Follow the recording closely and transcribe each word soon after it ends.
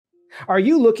Are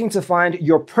you looking to find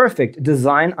your perfect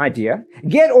design idea?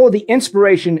 Get all the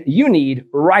inspiration you need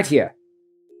right here.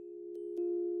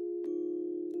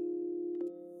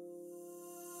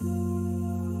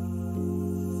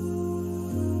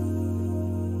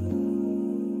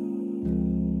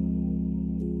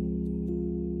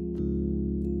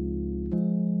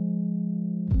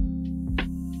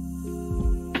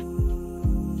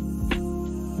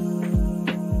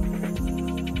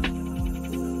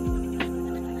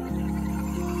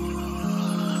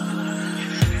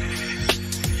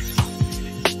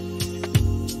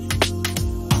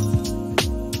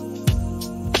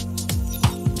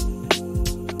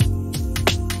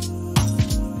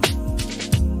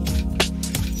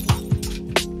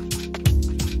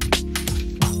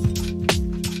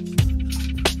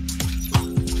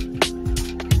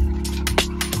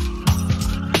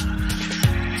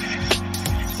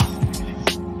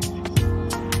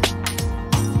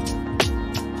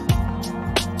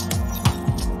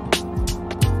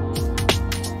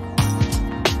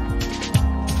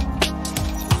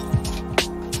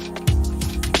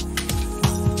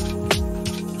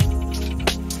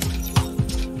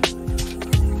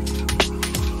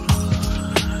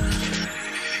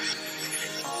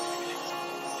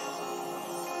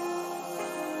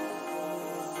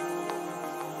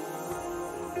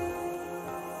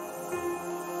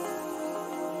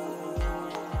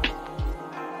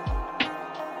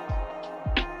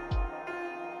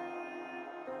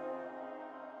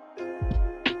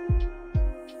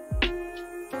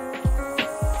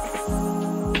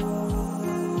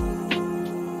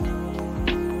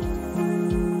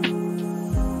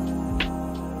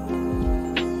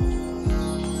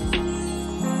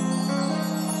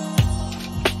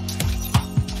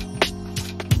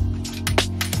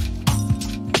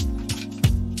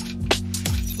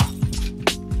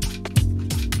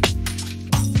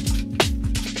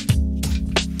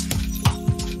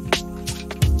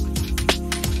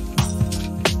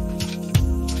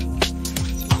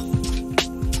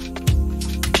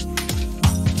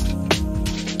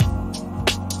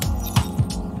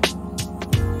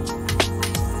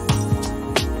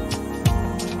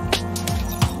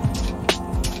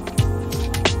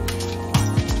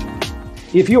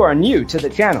 If you are new to the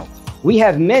channel, we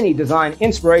have many design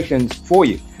inspirations for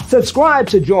you. Subscribe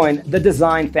to join the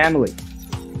design family.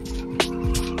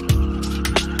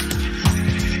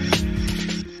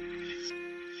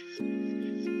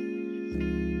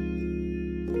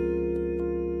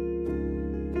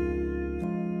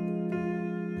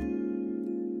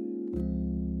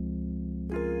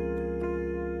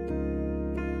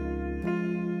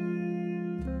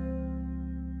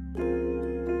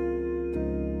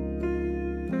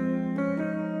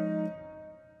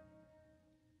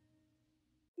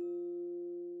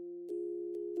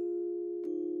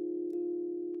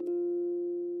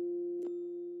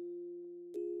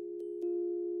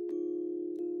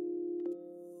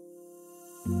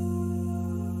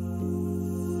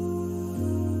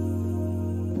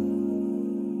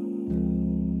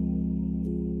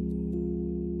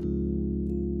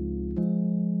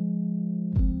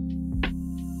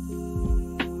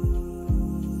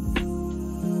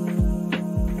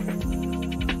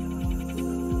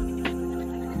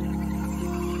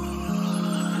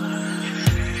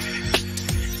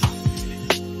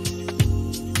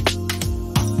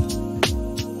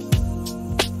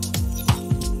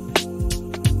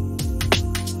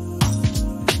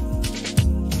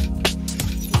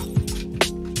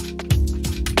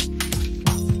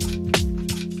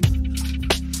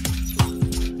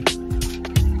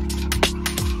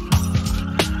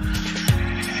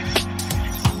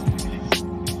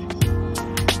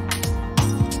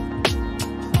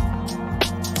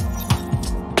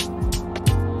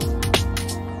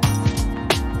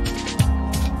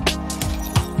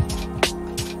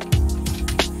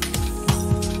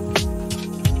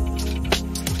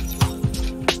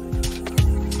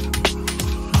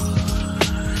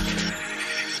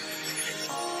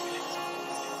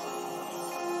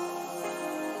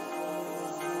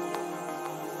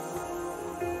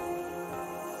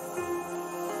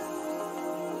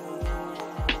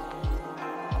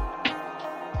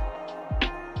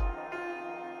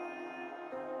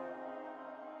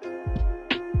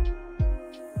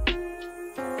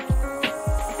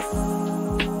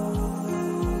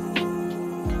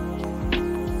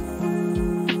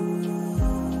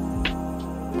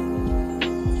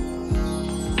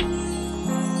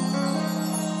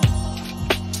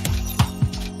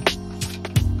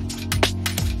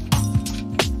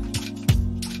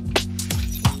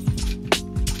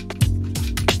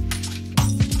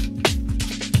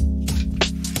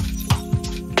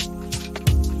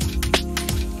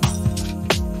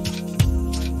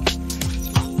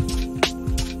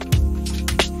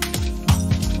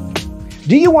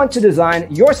 Do you want to design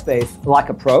your space like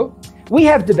a pro? We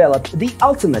have developed the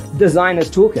ultimate designer's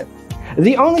toolkit.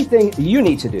 The only thing you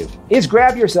need to do is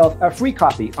grab yourself a free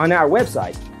copy on our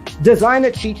website,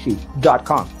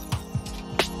 designercheatsheet.com.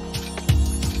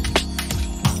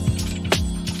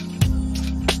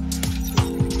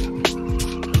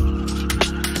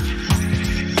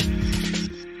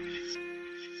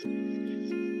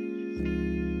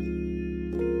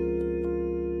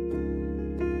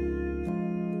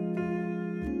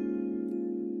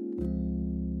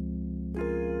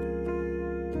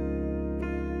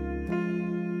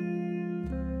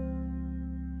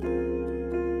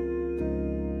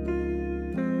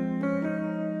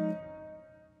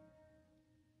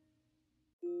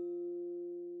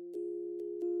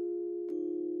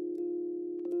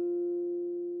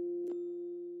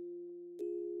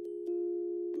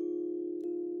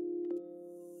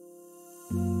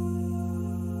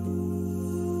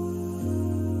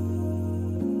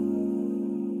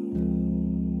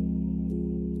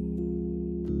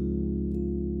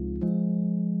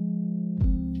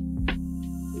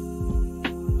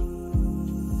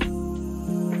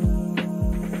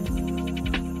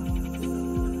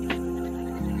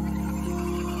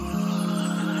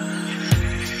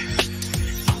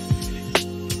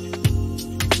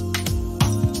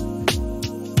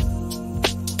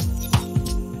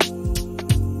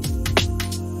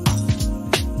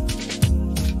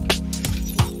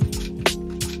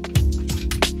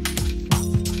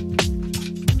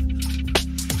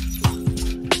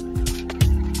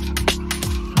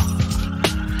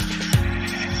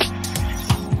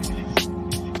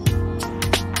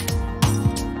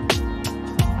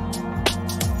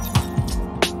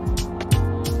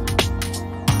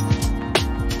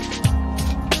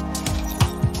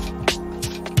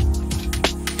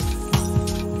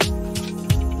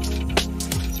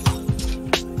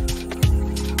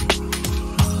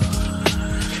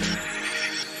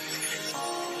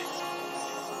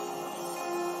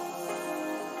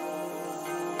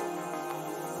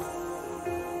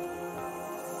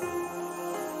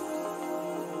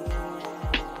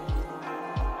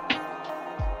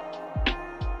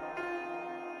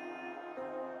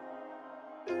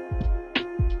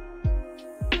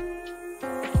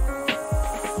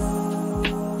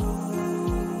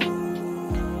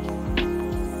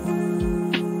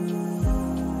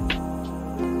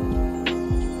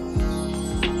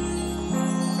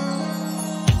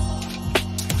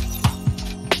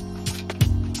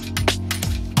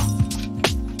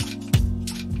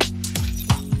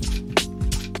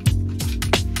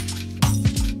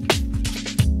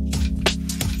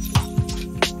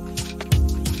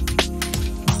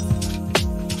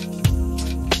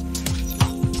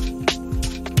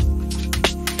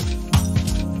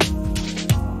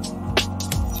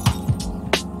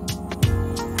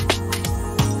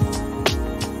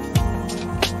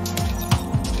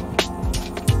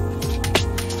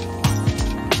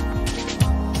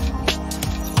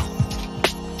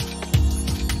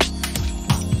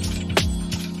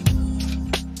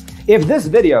 If this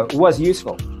video was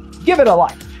useful, give it a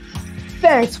like.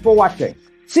 Thanks for watching.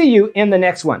 See you in the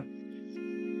next one.